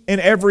each and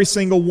every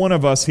single one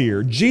of us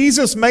here.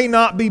 Jesus may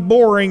not be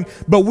boring,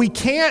 but we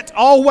can't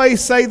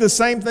always say the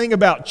same thing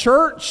about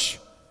church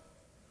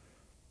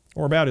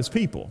or about His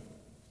people.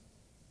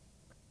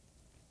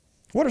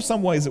 What are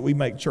some ways that we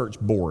make church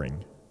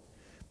boring,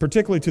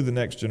 particularly to the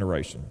next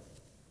generation?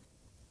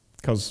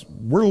 Because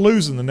we're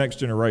losing the next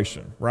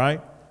generation,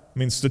 right? I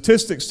mean,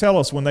 statistics tell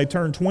us when they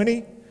turn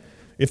 20,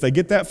 if they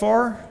get that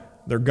far,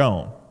 they're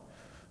gone.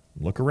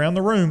 Look around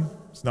the room.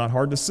 It's not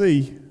hard to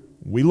see.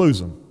 We lose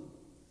them.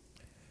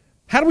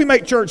 How do we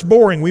make church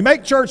boring? We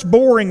make church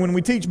boring when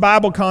we teach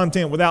Bible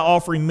content without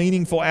offering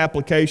meaningful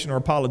application or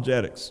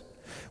apologetics.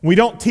 We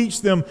don't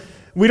teach them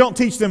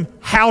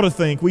how to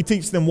think. We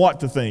teach them what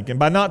to think. And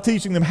by not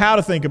teaching them how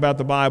to think about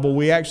the Bible,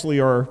 we actually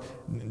are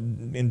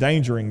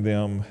endangering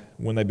them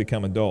when they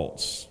become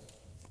adults.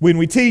 When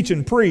we teach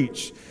and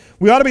preach,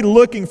 we ought to be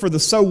looking for the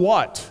so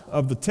what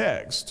of the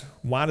text.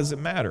 Why does it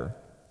matter?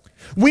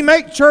 We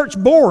make church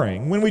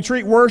boring when we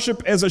treat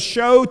worship as a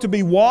show to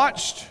be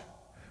watched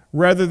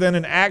rather than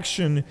an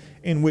action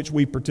in which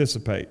we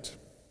participate.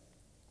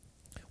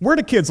 Where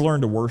do kids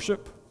learn to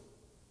worship?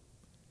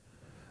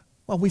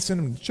 Well, we send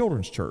them to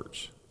children's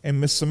church,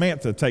 and Miss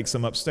Samantha takes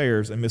them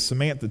upstairs, and Miss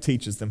Samantha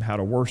teaches them how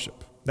to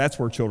worship. That's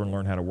where children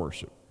learn how to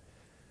worship.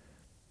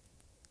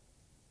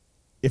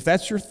 If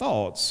that's your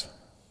thoughts,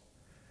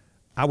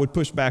 I would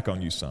push back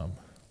on you some,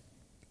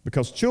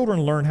 because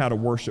children learn how to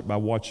worship by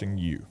watching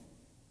you,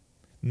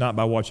 not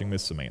by watching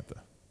Miss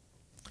Samantha.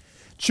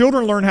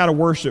 Children learn how to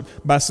worship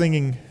by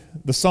singing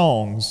the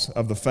songs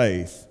of the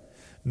faith,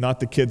 not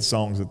the kids'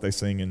 songs that they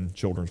sing in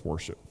children's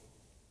worship.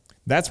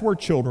 That's where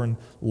children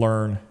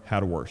learn how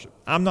to worship.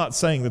 I'm not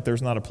saying that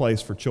there's not a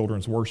place for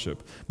children's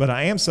worship, but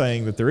I am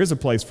saying that there is a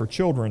place for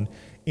children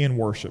in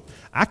worship.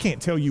 I can't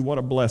tell you what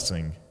a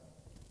blessing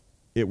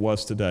it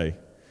was today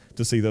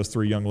to see those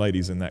three young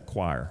ladies in that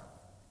choir.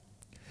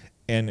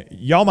 And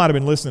y'all might have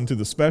been listening to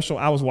the special.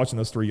 I was watching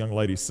those three young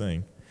ladies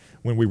sing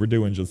when we were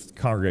doing just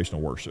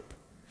congregational worship,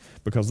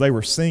 because they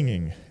were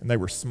singing and they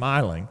were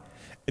smiling.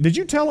 Did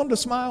you tell them to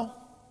smile?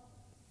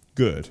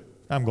 Good.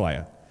 I'm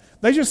glad.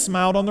 They just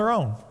smiled on their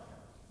own.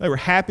 They were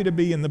happy to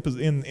be in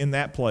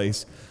that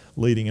place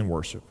leading in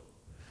worship.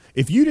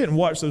 If you didn't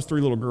watch those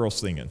three little girls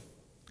singing,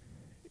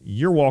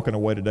 you're walking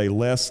away today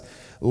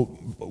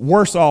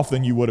worse off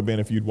than you would have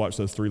been if you'd watched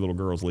those three little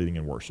girls leading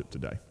in worship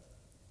today.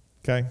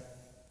 Okay?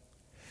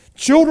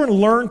 Children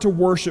learn to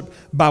worship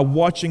by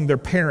watching their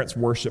parents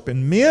worship.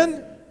 And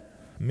men,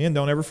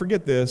 don't ever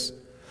forget this.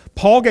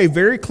 Paul gave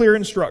very clear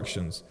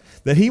instructions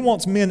that he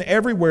wants men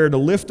everywhere to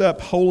lift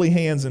up holy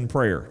hands in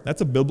prayer.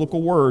 That's a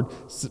biblical word.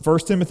 1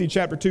 Timothy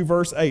chapter 2,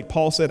 verse 8,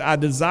 Paul said, I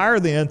desire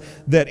then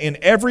that in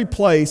every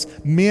place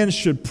men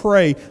should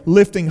pray,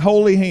 lifting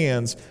holy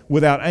hands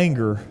without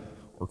anger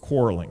or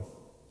quarreling.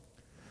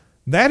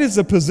 That is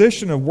a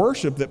position of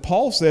worship that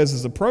Paul says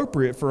is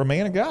appropriate for a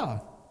man of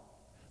God.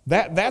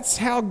 That's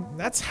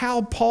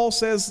how Paul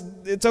says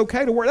it's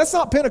okay to work. That's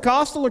not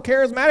Pentecostal or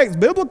charismatic. It's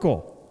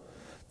biblical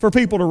for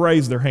people to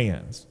raise their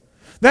hands.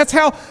 That's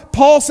how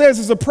Paul says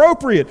is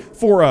appropriate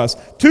for us.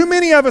 Too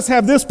many of us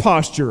have this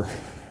posture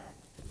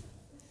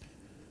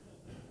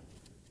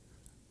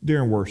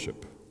during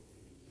worship.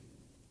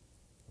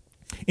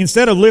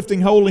 Instead of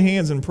lifting holy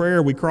hands in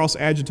prayer, we cross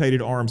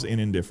agitated arms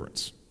in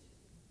indifference.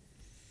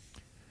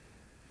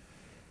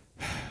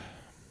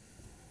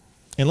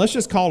 And let's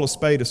just call a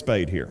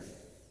spade here.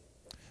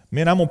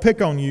 Men, I'm going to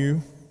pick on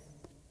you,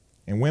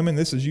 and women,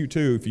 this is you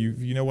too, if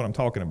you know what I'm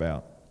talking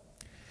about.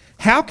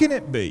 How can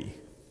it be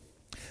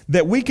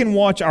that we can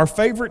watch our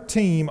favorite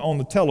team on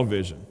the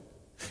television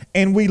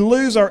and we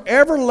lose our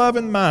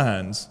ever-loving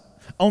minds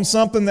on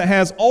something that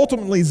has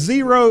ultimately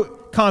zero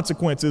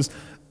consequences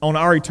on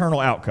our eternal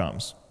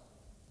outcomes?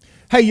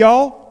 Hey,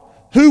 y'all,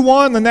 who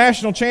won the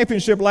national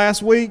championship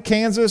last week?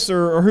 Kansas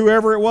or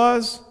whoever it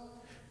was?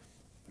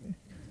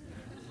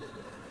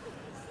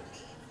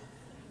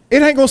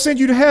 It ain't going to send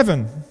you to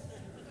heaven.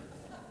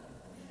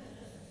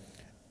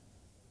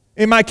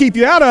 It might keep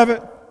you out of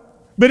it,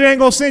 but it ain't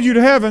going to send you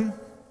to heaven.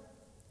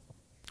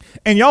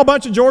 And y'all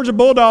bunch of Georgia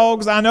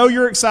Bulldogs, I know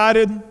you're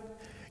excited.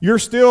 You're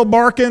still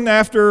barking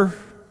after,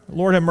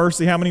 Lord have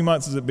mercy, how many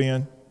months has it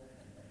been?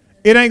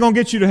 It ain't going to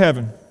get you to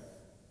heaven.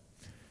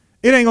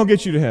 It ain't going to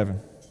get you to heaven.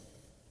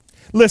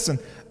 Listen,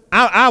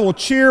 I will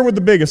cheer with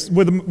the biggest,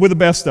 with the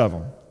best of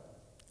them.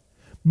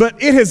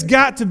 But it has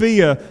got to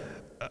be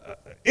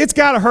it's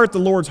got to hurt the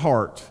Lord's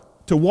heart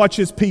to watch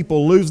His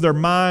people lose their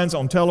minds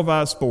on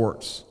televised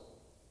sports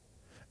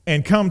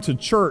and come to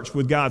church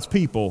with God's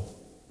people.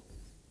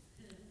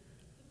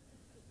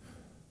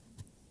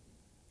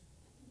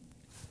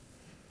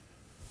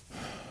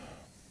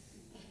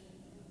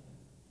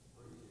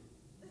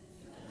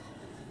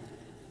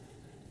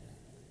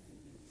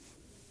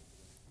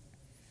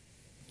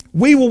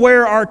 We will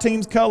wear our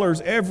team's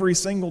colors every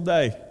single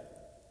day.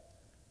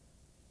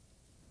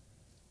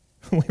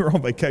 We were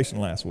on vacation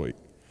last week.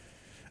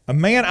 A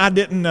man I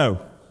didn't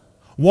know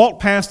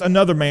walked past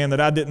another man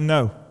that I didn't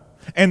know.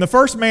 And the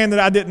first man that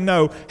I didn't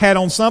know had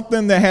on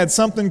something that had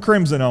something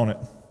crimson on it.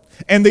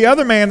 And the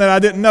other man that I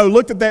didn't know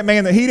looked at that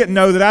man that he didn't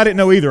know that I didn't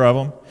know either of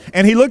them.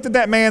 And he looked at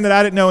that man that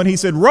I didn't know and he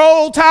said,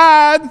 "Roll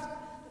Tide."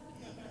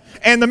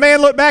 And the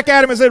man looked back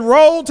at him and said,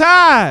 "Roll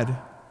Tide." I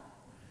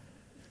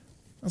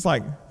was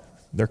like,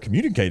 they're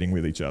communicating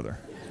with each other.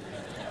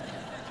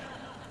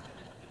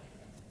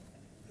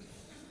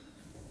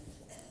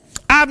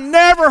 I've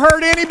never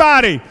heard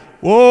anybody,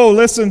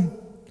 listen.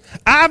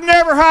 I've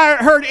never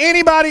heard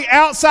anybody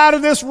outside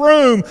of this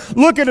room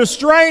look at a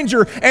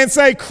stranger and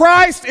say,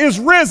 "Christ is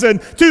risen,"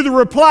 to the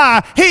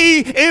reply,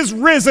 "He is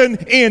risen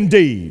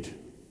indeed."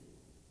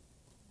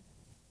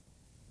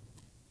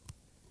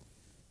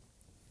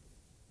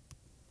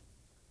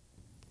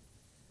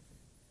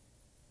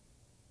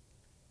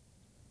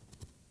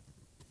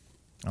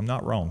 I'm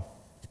not wrong.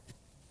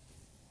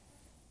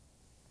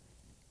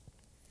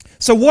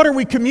 So what are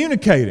we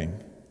communicating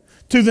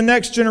to the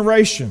next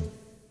generation?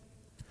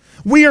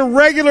 We are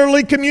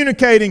regularly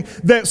communicating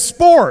that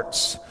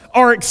sports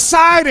are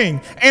exciting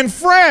and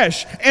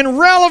fresh and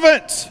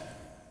relevant.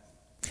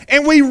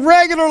 And we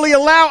regularly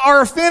allow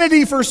our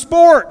affinity for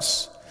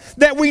sports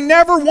that we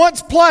never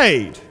once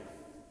played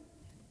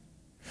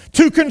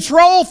to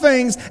control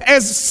things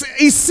as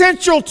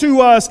essential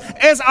to us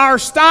as our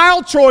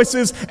style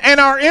choices and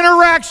our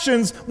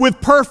interactions with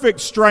perfect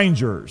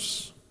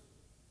strangers.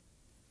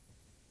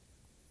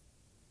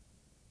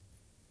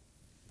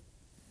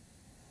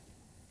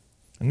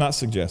 I'm not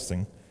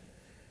suggesting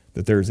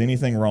that there's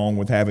anything wrong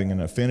with having an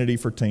affinity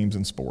for teams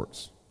and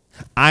sports.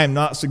 I am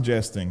not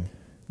suggesting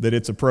that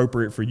it's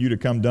appropriate for you to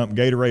come dump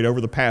Gatorade over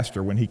the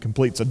pastor when he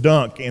completes a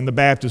dunk in the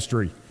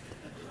baptistry.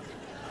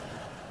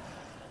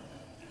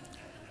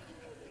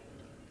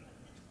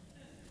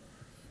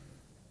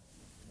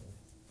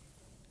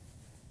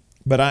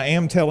 But I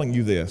am telling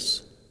you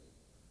this.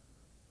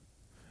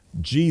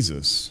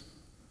 Jesus,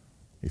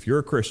 if you're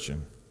a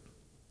Christian,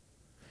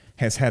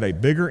 has had a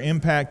bigger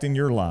impact in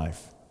your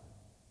life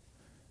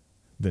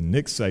than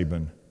Nick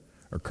Saban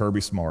or Kirby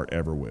Smart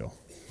ever will.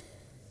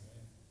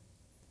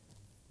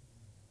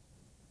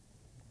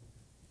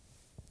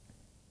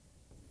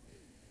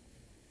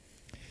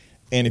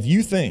 And if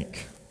you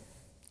think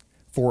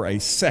for a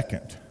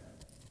second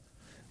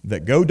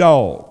that Go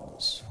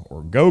Dogs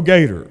or Go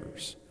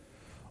Gators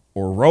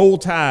or Roll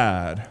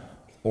Tide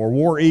or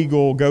War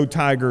Eagle, Go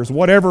Tigers,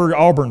 whatever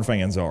Auburn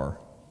fans are,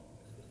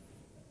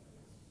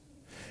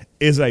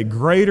 is a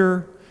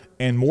greater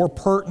and more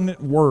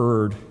pertinent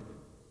word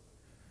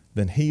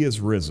then he is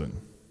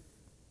risen,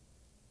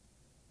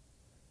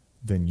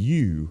 then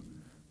you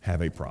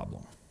have a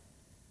problem.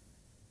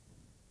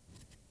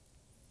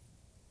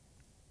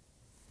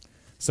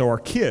 So our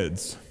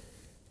kids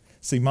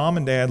see mom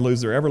and dad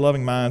lose their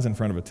ever-loving minds in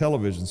front of a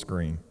television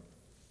screen,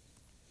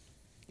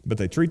 but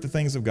they treat the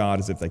things of God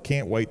as if they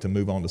can't wait to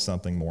move on to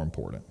something more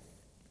important.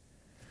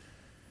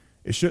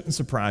 It shouldn't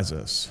surprise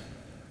us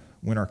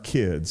when our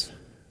kids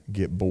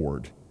get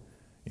bored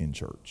in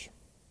church.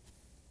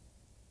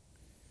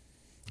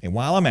 And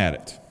while I'm at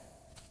it,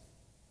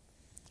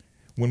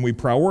 when we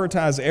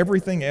prioritize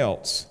everything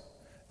else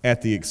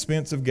at the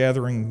expense of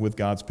gathering with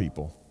God's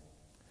people,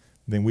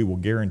 then we will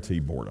guarantee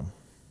boredom.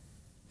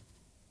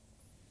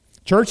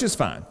 Church is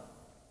fine,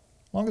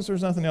 as long as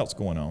there's nothing else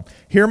going on.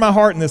 Hear my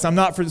heart in this. I'm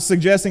not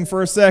suggesting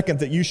for a second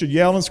that you should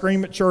yell and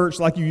scream at church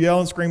like you yell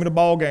and scream at a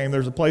ball game.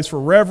 There's a place for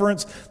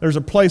reverence. There's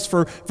a place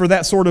for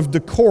that sort of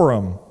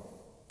decorum.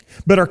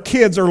 But our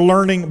kids are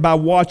learning by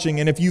watching.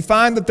 And if you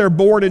find that they're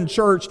bored in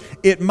church,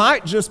 it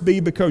might just be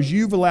because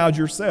you've allowed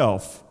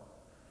yourself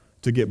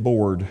to get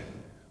bored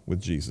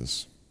with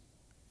Jesus.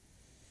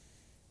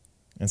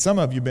 And some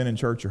of you have been in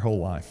church your whole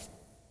life.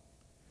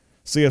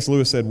 C.S.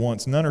 Lewis said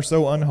once, "None are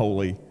so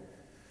unholy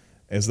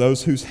as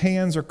those whose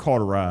hands are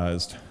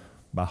cauterized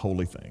by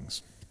holy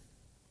things."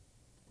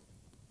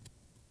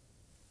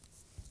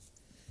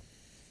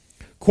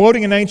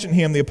 Quoting an ancient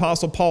hymn, the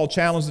Apostle Paul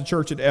challenged the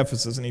church at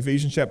Ephesus in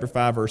Ephesians chapter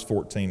 5, verse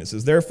 14. It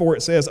says, "Therefore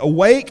it says,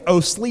 Awake,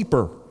 O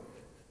sleeper,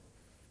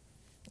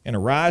 and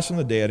arise from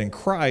the dead, and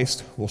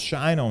Christ will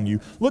shine on you.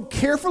 Look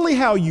carefully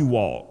how you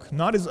walk,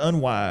 not as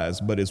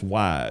unwise, but as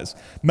wise,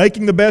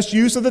 making the best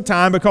use of the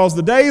time, because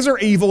the days are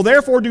evil.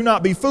 Therefore do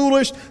not be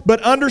foolish,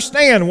 but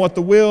understand what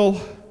the will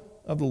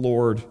of the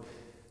Lord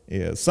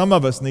is." Some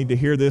of us need to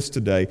hear this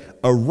today.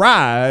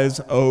 Arise,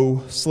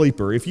 O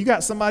sleeper. If you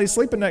got somebody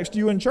sleeping next to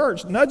you in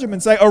church, nudge them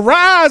and say,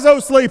 "Arise, O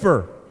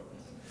sleeper."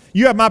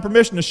 You have my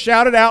permission to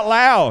shout it out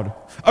loud.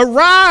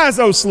 Arise,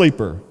 O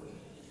sleeper.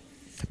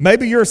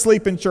 Maybe you're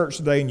asleep in church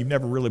today and you've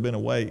never really been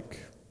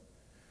awake.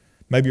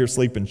 Maybe you're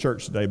asleep in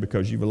church today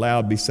because you've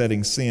allowed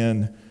besetting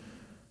sin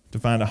to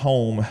find a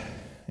home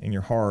in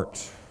your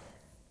heart.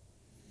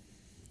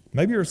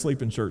 Maybe you're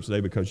asleep in church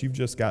today because you've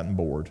just gotten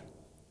bored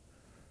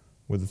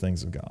with the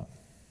things of God.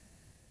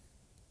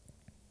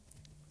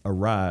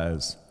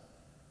 Arise,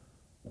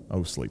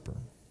 O sleeper.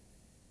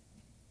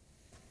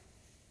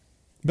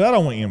 But I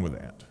don't want to end with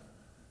that.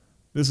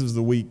 This is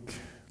the week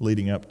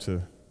leading up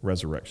to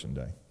Resurrection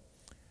Day.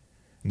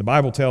 And the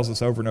Bible tells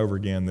us over and over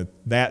again that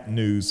that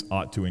news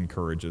ought to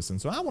encourage us. And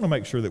so I want to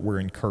make sure that we're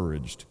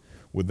encouraged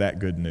with that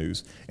good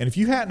news. And if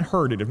you hadn't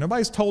heard it, if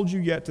nobody's told you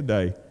yet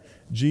today,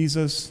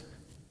 Jesus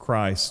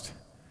Christ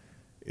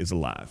is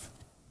alive.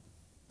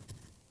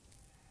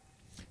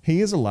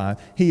 He is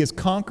alive. He has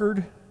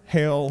conquered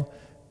hell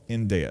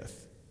and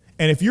death.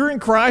 And if you're in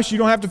Christ, you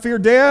don't have to fear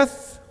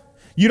death.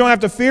 You don't have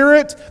to fear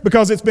it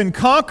because it's been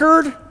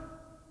conquered.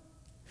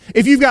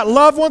 If you've got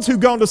loved ones who've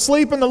gone to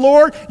sleep in the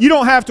Lord, you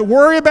don't have to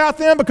worry about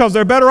them because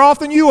they're better off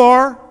than you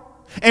are.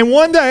 And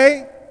one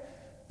day,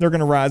 they're going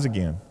to rise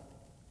again,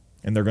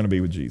 and they're going to be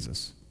with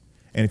Jesus.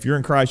 And if you're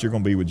in Christ, you're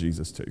going to be with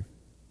Jesus too.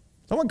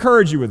 So I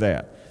encourage you with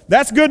that.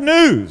 That's good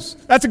news.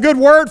 That's a good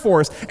word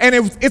for us. And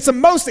it's the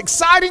most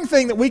exciting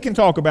thing that we can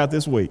talk about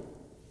this week.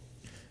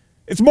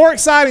 It's more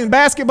exciting than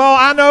basketball.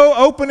 I know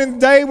opening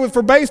day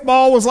for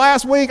baseball was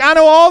last week. I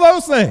know all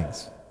those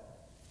things.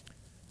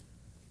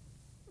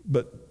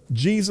 But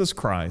Jesus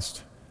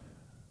Christ,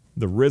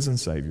 the risen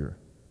Savior,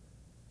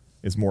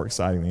 is more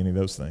exciting than any of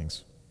those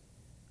things.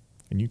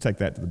 And you take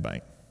that to the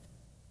bank.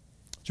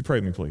 Would you pray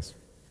with me, please?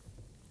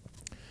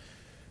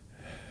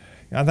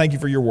 I thank you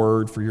for your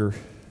word, for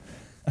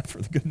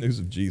the good news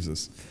of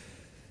Jesus.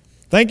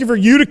 Thank you for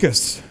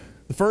Eutychus,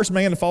 the first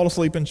man to fall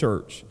asleep in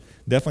church.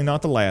 Definitely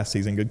not the last.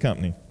 He's in good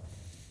company.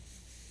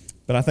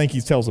 But I think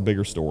he tells a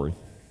bigger story.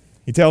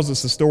 He tells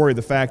us the story of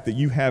the fact that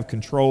you have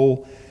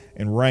control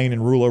and reign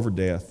and rule over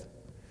death.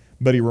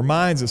 But he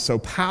reminds us so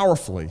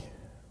powerfully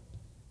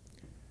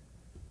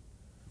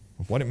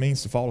of what it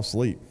means to fall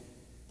asleep.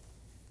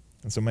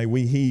 And so may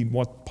we heed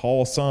what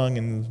Paul sung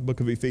in the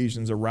book of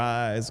Ephesians,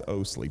 "Arise,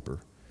 O sleeper."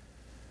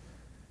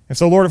 And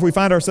so, Lord, if we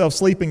find ourselves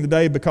sleeping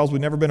today because we've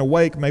never been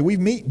awake, may we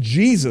meet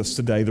Jesus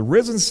today, the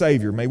risen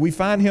Savior. May we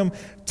find him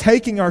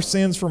taking our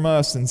sins from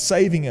us and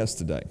saving us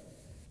today.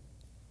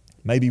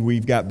 Maybe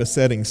we've got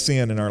besetting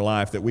sin in our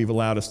life that we've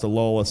allowed us to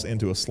lull us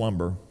into a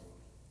slumber.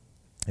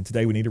 And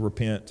today we need to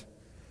repent.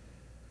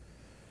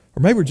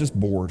 Or maybe we're just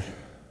bored.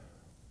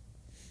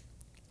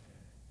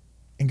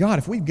 And God,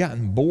 if we've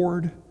gotten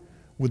bored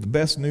with the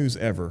best news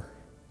ever,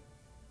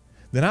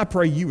 then I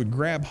pray you would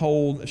grab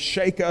hold,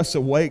 shake us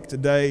awake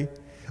today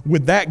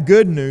with that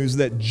good news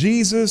that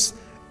Jesus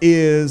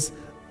is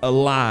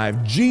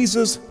alive.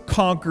 Jesus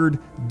conquered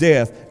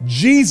death.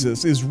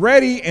 Jesus is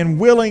ready and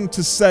willing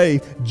to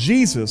save.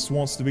 Jesus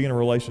wants to be in a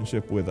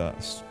relationship with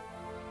us.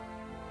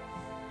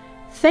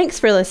 Thanks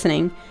for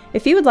listening.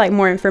 If you would like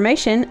more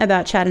information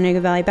about Chattanooga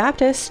Valley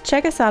Baptist,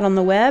 check us out on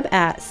the web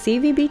at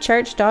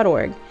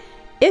cvbchurch.org.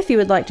 If you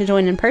would like to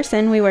join in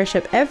person, we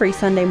worship every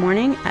Sunday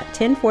morning at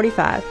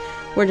 10:45.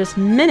 We're just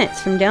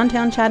minutes from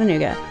downtown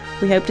Chattanooga.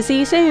 We hope to see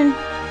you soon.